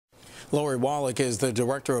Lori Wallach is the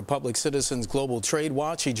director of Public Citizens Global Trade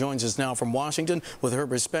Watch. She joins us now from Washington with her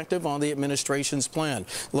perspective on the administration's plan.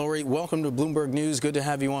 Lori, welcome to Bloomberg News. Good to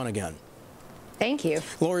have you on again. Thank you.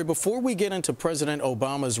 Lori, before we get into President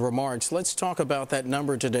Obama's remarks, let's talk about that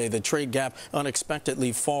number today, the trade gap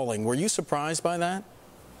unexpectedly falling. Were you surprised by that?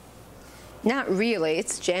 Not really.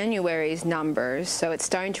 It's January's numbers, so it's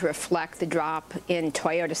starting to reflect the drop in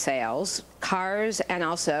Toyota sales. Cars and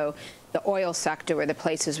also the oil sector were the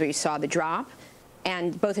places where you saw the drop,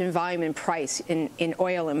 and both in volume and price in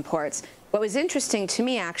oil imports. What was interesting to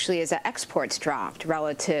me, actually, is that exports dropped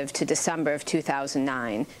relative to December of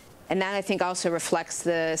 2009. And that, I think, also reflects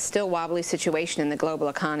the still wobbly situation in the global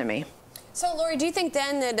economy. So, Lori, do you think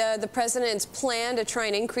then that the president's plan to try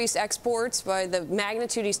and increase exports by the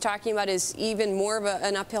magnitude he's talking about is even more of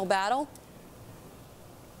an uphill battle?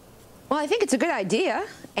 Well, I think it's a good idea,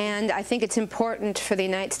 and I think it's important for the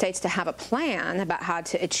United States to have a plan about how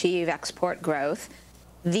to achieve export growth.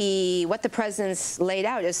 What the president's laid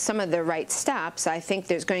out is some of the right steps. I think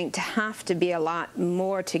there's going to have to be a lot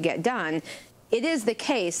more to get done. It is the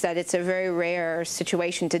case that it's a very rare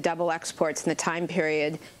situation to double exports in the time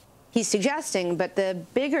period he's suggesting, but the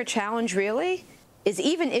bigger challenge really is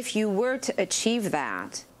even if you were to achieve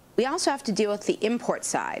that, we also have to deal with the import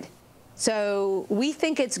side. So we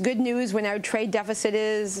think it's good news when our trade deficit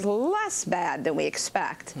is less bad than we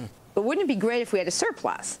expect. But wouldn't it be great if we had a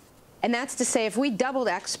surplus? And that's to say, if we doubled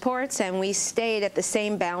exports and we stayed at the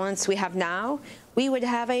same balance we have now, we would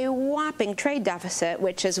have a whopping trade deficit,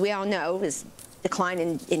 which, as we all know, is decline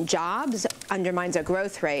in jobs, undermines our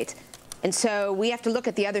growth rate. And so we have to look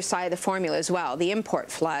at the other side of the formula as well, the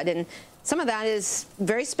import flood. And some of that is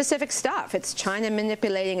very specific stuff. It's China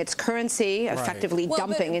manipulating its currency, effectively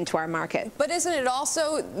dumping into our market. But isn't it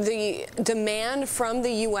also the demand from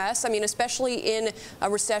the U.S.? I mean, especially in a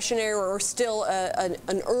recessionary or still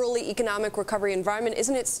an early economic recovery environment,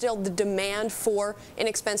 isn't it still the demand for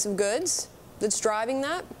inexpensive goods that's driving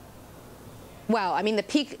that? Well, I mean, the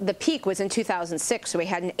peak was in 2006, so we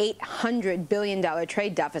had an $800 billion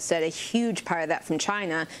trade deficit, a huge part of that from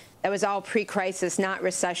China. That was all pre-crisis, not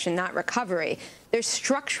recession, not recovery. There's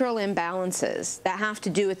structural imbalances that have to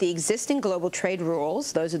do with the existing global trade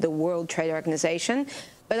rules. Those are the World Trade Organization,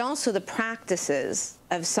 but also the practices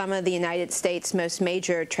of some of the United States' most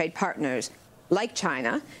major trade partners, like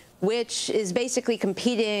China, which is basically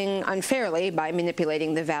competing unfairly by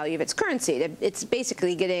manipulating the value of its currency. It's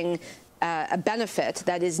basically getting a benefit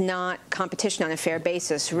that is not competition on a fair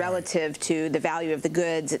basis relative to the value of the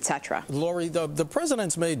goods, et cetera. Lori, the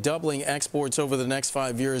president's made doubling exports over the next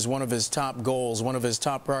 5 years one of his top goals, one of his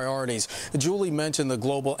top priorities. Julie mentioned the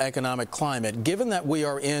global economic climate. Given that we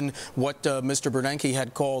are in what Mr. Bernanke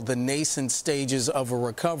had called the nascent stages of a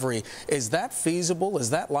recovery, is that feasible?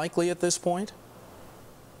 Is that likely at this point?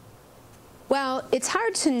 Well, it's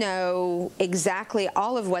hard to know exactly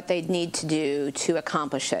all of what they'd need to do to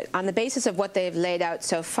accomplish it. On the basis of what they've laid out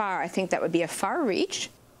so far, I think that would be a far reach,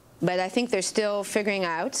 but I think they're still figuring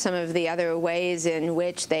out some of the other ways in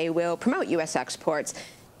which they will promote U.S. exports.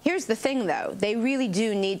 Here's the thing, though. They really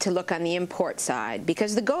do need to look on the import side,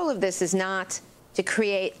 because the goal of this is not to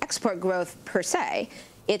create export growth per se.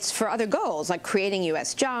 It's for other goals, like creating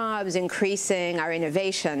U.S. jobs, increasing our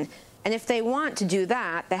innovation. And if they want to do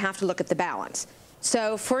that, they have to look at the balance.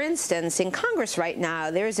 So, for instance, in Congress right now,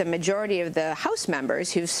 there's a majority of the House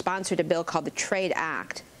members who've sponsored a bill called the Trade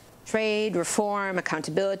Act. Trade, reform,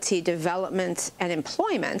 accountability, development, and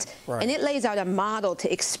employment. And it lays out a model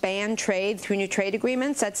to expand trade through new trade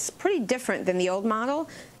agreements that's pretty different than the old model.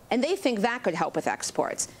 And they think that could help with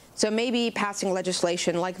exports. So maybe passing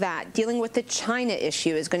legislation like that, dealing with the China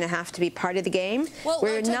issue, is going to have to be part of the game. Well,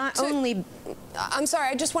 I'm sorry,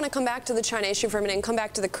 I just want to come back to the China issue for a minute and come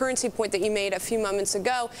back to the currency point that you made a few moments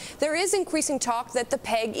ago. There is increasing talk that the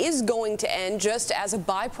peg is going to end just as a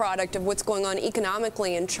byproduct of what's going on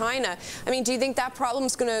economically in China. I mean, do you think that problem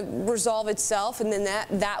is going to resolve itself and then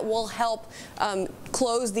that will help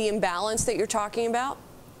close the imbalance that you're talking about?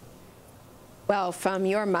 Well, from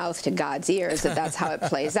your mouth to God's ears, that's how it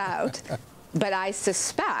plays out. But I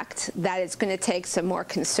suspect that it's going to take some more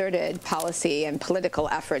concerted policy and political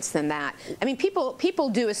efforts than that. I mean, people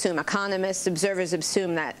do assume, economists, observers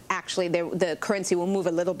assume that actually the currency will move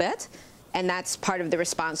a little bit, and that's part of the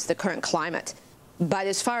response to the current climate. But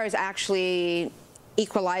as far as actually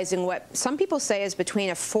equalizing what some people say is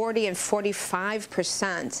between a 40 and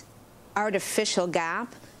 45% artificial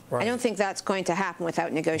gap, I don't think that's going to happen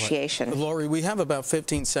without negotiation. Lori, we have about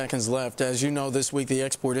 15 seconds left. As you know, this week the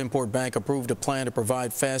Export-Import Bank approved a plan to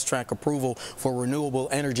provide fast-track approval for renewable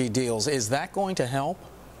energy deals. Is that going to help?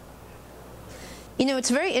 You know,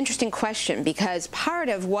 it's a very interesting question, because part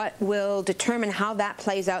of what will determine how that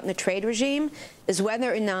plays out in the trade regime is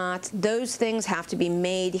whether or not those things have to be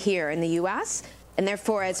made here in the U.S., and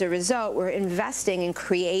therefore, as a result, we're investing in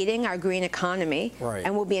creating our green economy,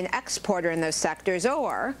 and we'll be an exporter in those sectors,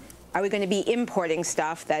 or are we going to be importing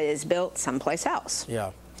stuff that is built someplace else?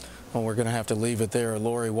 Yeah. Well, we're going to have to leave it there.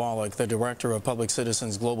 Lori Wallach, the director of Public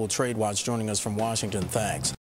Citizens Global Trade Watch, joining us from Washington. Thanks.